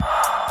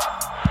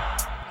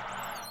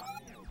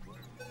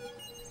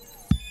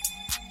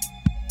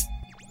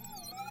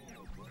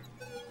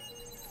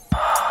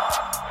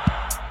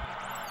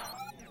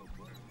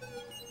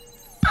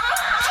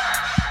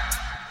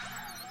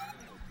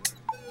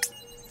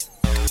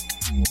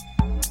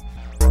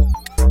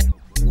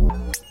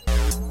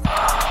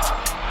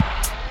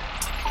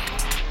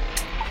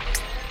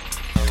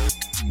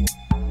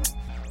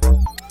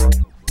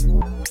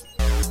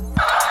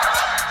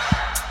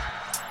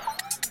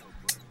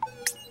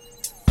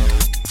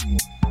I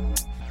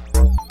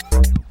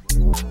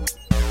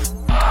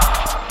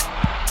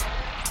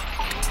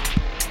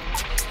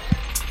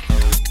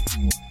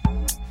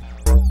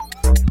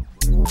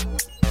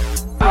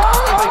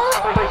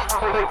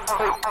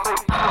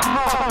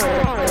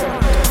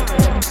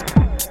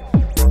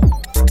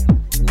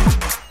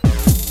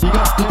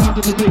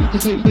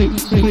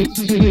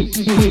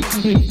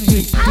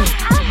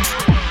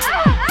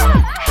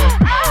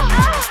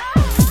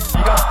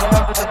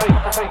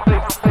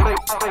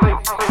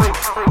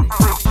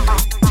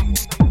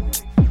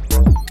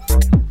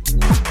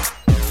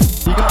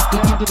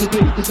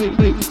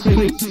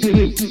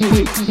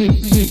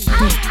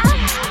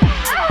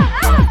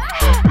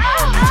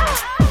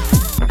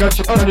got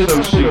you under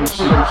those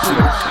seats.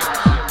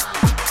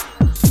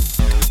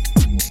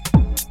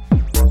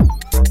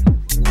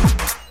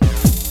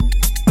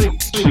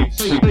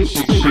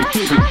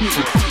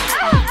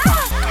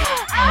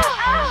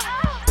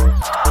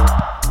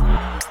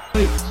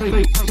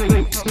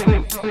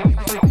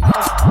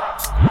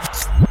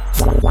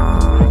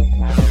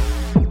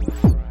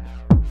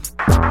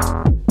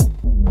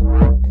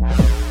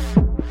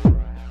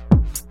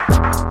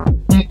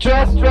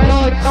 Just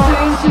like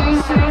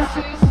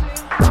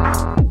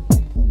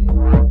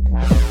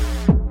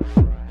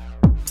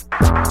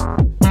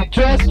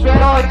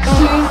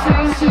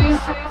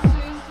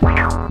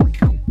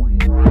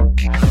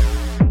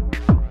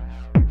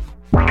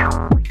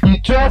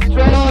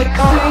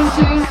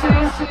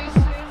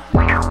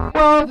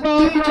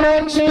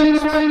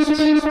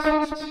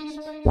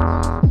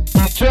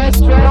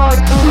dressed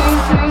like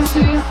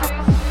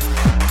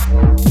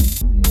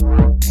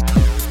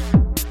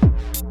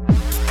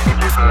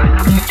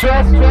you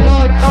dressed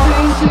like well,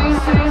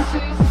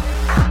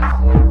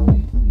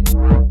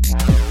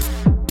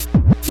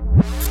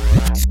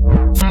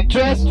 you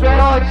dressed like just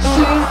like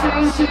just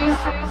like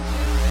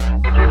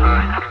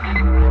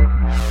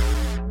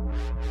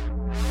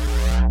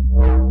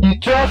you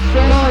just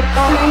like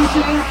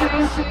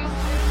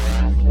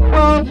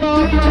well,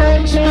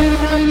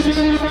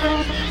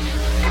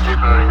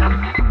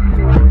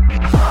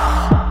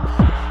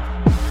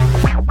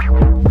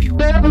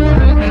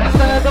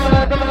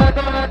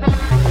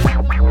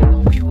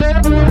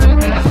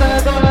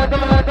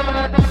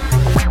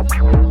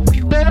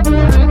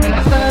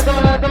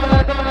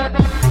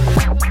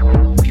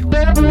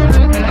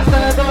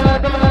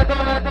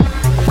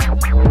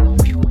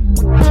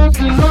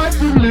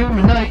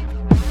 illuminate.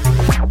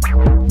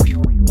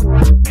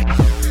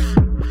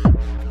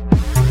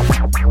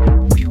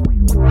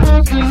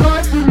 The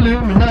lights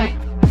illuminate.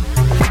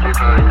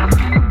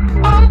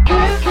 I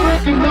can't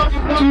get enough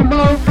to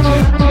move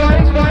today.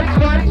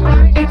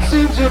 It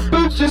seems your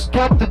boots just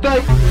kept the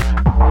date.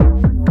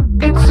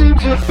 It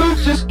seems your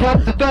boots just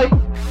kept the date.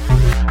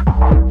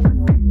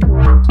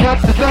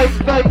 Kept the date.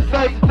 Kept the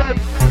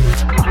date.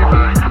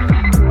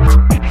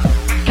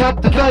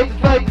 Kept the date.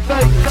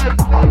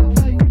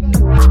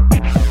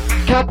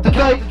 Kept the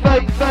date.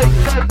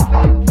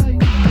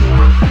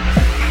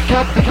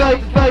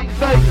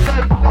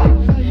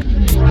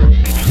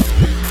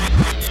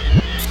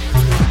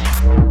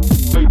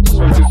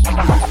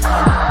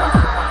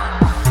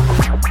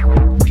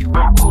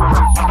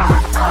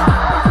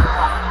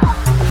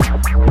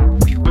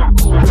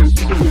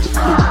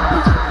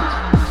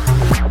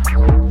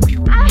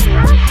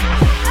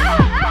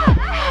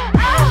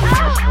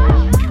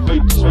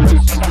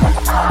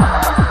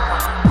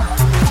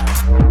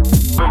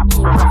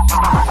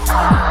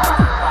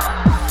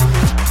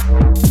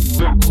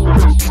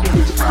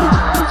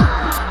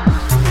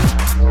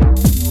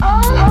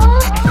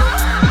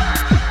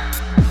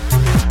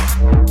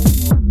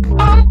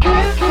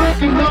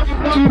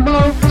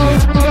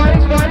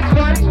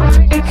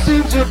 It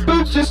seems your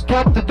boots just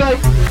kept the date.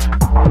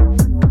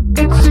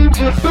 It seems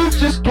your boots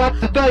just kept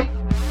the date.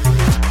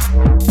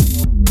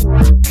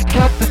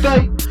 Kept the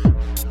date.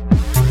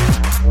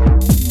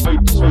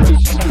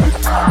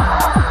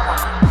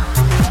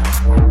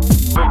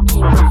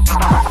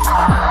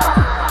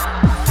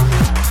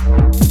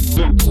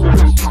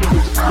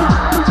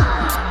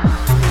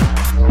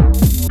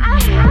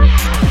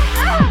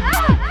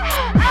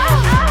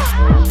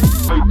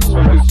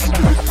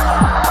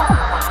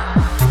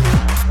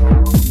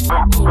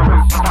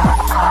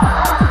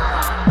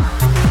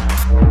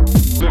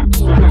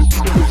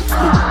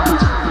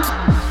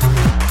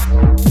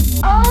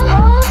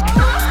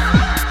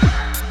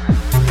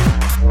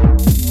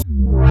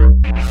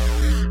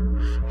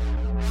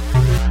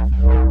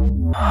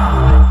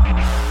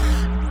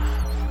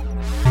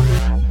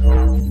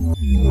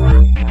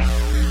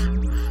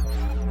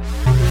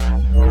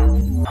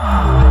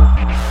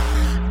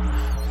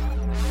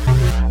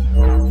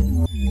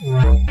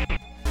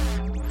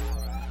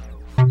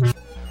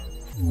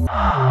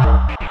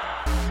 Ah.